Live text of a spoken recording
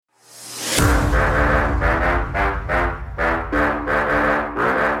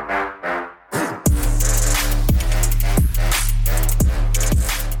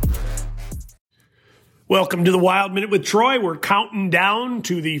Welcome to the Wild Minute with Troy. We're counting down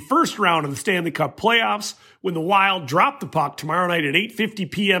to the first round of the Stanley Cup playoffs when the Wild drop the puck tomorrow night at 8:50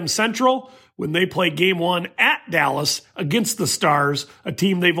 p.m. Central when they play Game 1 at Dallas against the Stars, a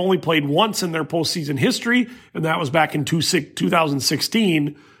team they've only played once in their postseason history, and that was back in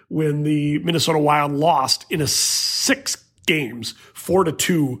 2016 when the Minnesota Wild lost in 6 games,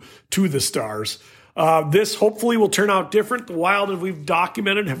 4-2 to the Stars. This hopefully will turn out different. The Wild, as we've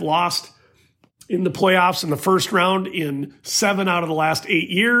documented, have lost in the playoffs in the first round in 7 out of the last 8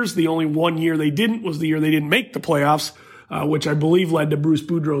 years. The only one year they didn't was the year they didn't make the playoffs, which I believe led to Bruce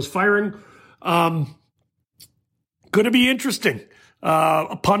Boudreau's firing. Going to be interesting.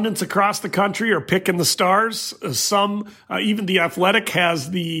 Pundits across the country are picking the Stars. Even The Athletic has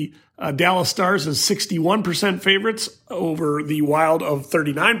the Dallas Stars as 61% favorites over the Wild of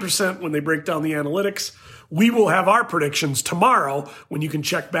 39% when they break down the analytics. We will have our predictions tomorrow when you can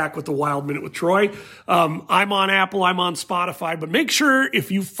check back with the Wild Minute with Troy. I'm on Apple, I'm on Spotify, but make sure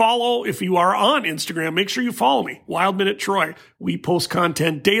if you are on Instagram, make sure you follow me, Wild Minute Troy. We post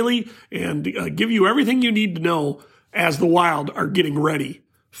content daily and give you everything you need to know as the Wild are getting ready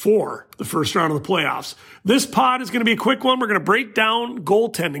for the first round of the playoffs. This pod is going to be a quick one. We're going to break down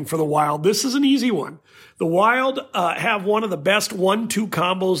goaltending for the Wild. This is an easy one. The Wild have one of the best 1-2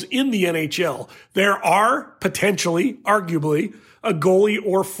 combos in the NHL. There are potentially, arguably, a goalie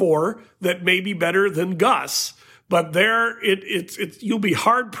or 4 that may be better than Gus, but you'll be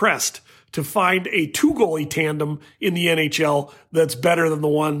hard pressed to find a 2-goalie tandem in the NHL that's better than the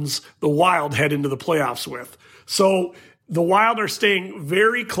ones the Wild head into the playoffs with. So the Wild are staying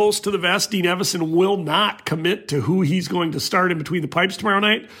very close to the vest. Dean Evason will not commit to who he's going to start in between the pipes tomorrow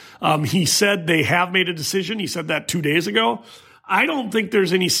night. He said they have made a decision. He said that 2 days ago. I don't think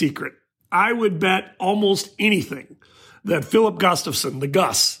there's any secret. I would bet almost anything that Filip Gustavsson, the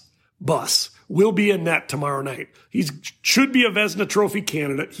Gus Bus, will be in net tomorrow night. He should be a Vezina Trophy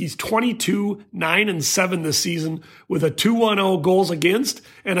candidate. He's 22-9-7 this season with a 2.10 goals against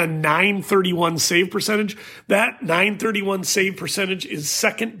and a .931 save percentage. That .931 save percentage is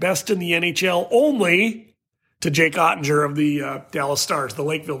second best in the NHL, only to Jake Ottinger of the Dallas Stars, the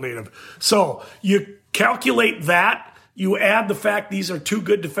Lakeville native. So you calculate that, you add the fact these are 2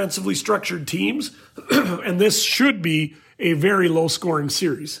 good defensively structured teams, and this should be a very low-scoring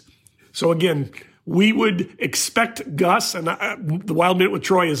series. So again, we would expect Gus, and the Wild Minute with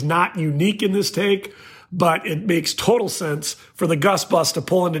Troy is not unique in this take, but it makes total sense for the Gus Bus to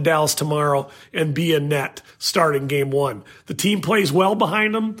pull into Dallas tomorrow and be in net starting Game 1. The team plays well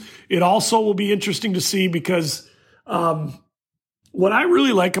behind him. It also will be interesting to see because what I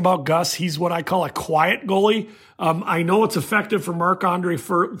really like about Gus, he's what I call a quiet goalie. I know it's effective for Marc-Andre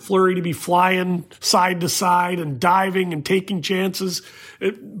Fleury to be flying side to side and diving and taking chances.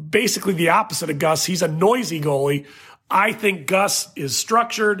 Basically the opposite of Gus. He's a noisy goalie. I think Gus is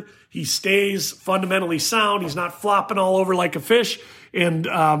structured. He stays fundamentally sound. He's not flopping all over like a fish. And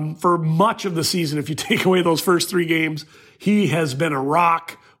for much of the season, if you take away those first 3 games, he has been a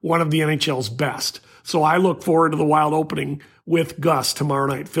rock, one of the NHL's best. So I look forward to the Wild opening with Gus tomorrow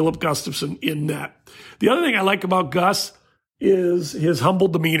night. Filip Gustavsson in net. The other thing I like about Gus is his humble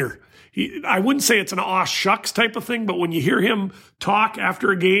demeanor. I wouldn't say it's an aw shucks type of thing, but when you hear him talk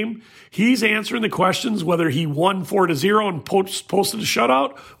after a game, he's answering the questions whether he won 4-0 and posted a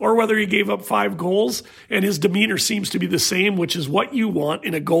shutout or whether he gave up 5 goals. And his demeanor seems to be the same, which is what you want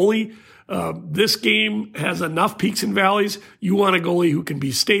in a goalie. This game has enough peaks and valleys. You want a goalie who can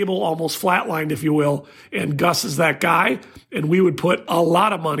be stable, almost flatlined, if you will. And Gus is that guy. And we would put a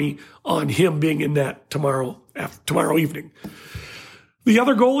lot of money on him being in net tomorrow evening. The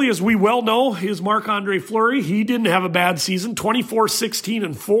other goalie, as we well know, is Marc-Andre Fleury. He didn't have a bad season,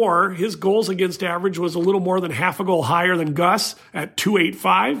 24-16-4. His goals against average was a little more than half a goal higher than Gus at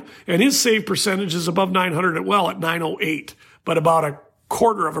 .285. And his save percentage is above .900 at .908, but about a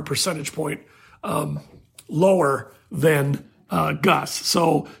quarter of a percentage point lower than Gus.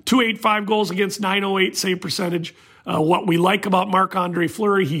 So 285 goals against .908 save percentage. What we like about Marc-Andre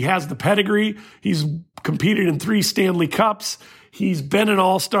Fleury, he has the pedigree. He's competed in 3 Stanley Cups. He's been an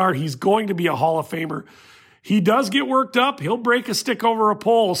all-star. He's going to be a Hall of Famer. He does get worked up. He'll break a stick over a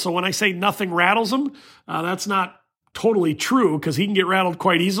pole. So when I say nothing rattles him, that's not totally true because he can get rattled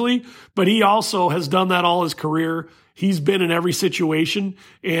quite easily. But he also has done that all his career. He's been in every situation.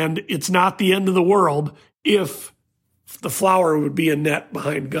 And it's not the end of the world if the Flower would be in net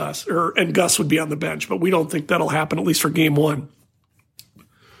behind Gus, and Gus would be on the bench. But we don't think that'll happen, at least for Game 1.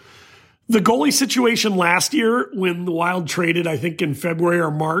 The goalie situation last year when the Wild traded, I think in February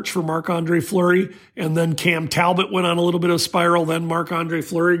or March for Marc-Andre Fleury, and then Cam Talbot went on a little bit of a spiral. Then Marc-Andre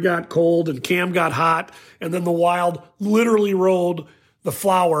Fleury got cold and Cam got hot. And then the Wild literally rode the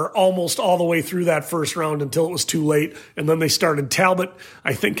Flower almost all the way through that first round until it was too late. And then they started Talbot,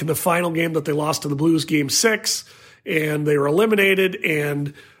 I think in the final game that they lost to the Blues, Game 6, and they were eliminated.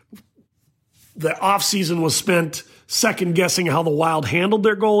 And the offseason was spent second-guessing how the Wild handled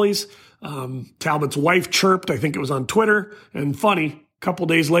their goalies. Talbot's wife chirped, I think it was on Twitter, and funny, a couple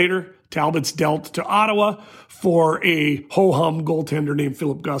days later, Talbot's dealt to Ottawa for a ho-hum goaltender named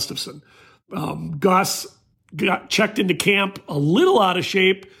Philip Gustafsson. Gus got checked into camp a little out of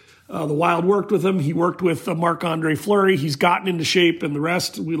shape. The Wild worked with him. He worked with Marc-Andre Fleury. He's gotten into shape, and the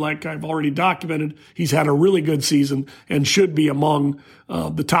rest, I've already documented, he's had a really good season and should be among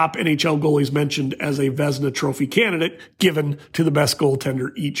the top NHL goalies mentioned as a Vezina Trophy candidate given to the best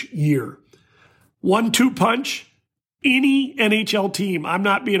goaltender each year. 1-2 punch, any NHL team, I'm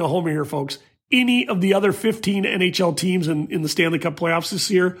not being a homer here, folks, any of the other 15 NHL teams in the Stanley Cup playoffs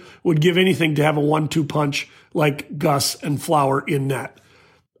this year would give anything to have a 1-2 punch like Gus and Flower in net.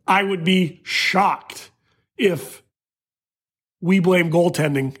 I would be shocked if we blame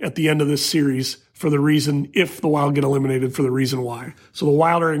goaltending at the end of this series for the reason, if the Wild get eliminated, for the reason why. So the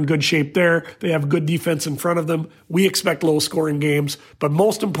Wild are in good shape there. They have good defense in front of them. We expect low-scoring games. But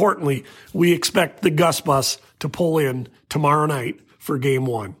most importantly, we expect the Gus Bus to pull in tomorrow night for Game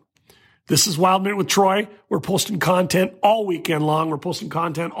 1. This is Wild Minute with Troy. We're posting content all weekend long. We're posting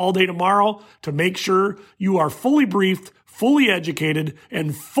content all day tomorrow to make sure you are fully briefed, fully educated,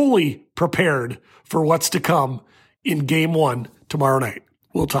 and fully prepared for what's to come in Game 1 tomorrow night.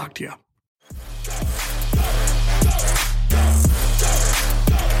 We'll talk to you.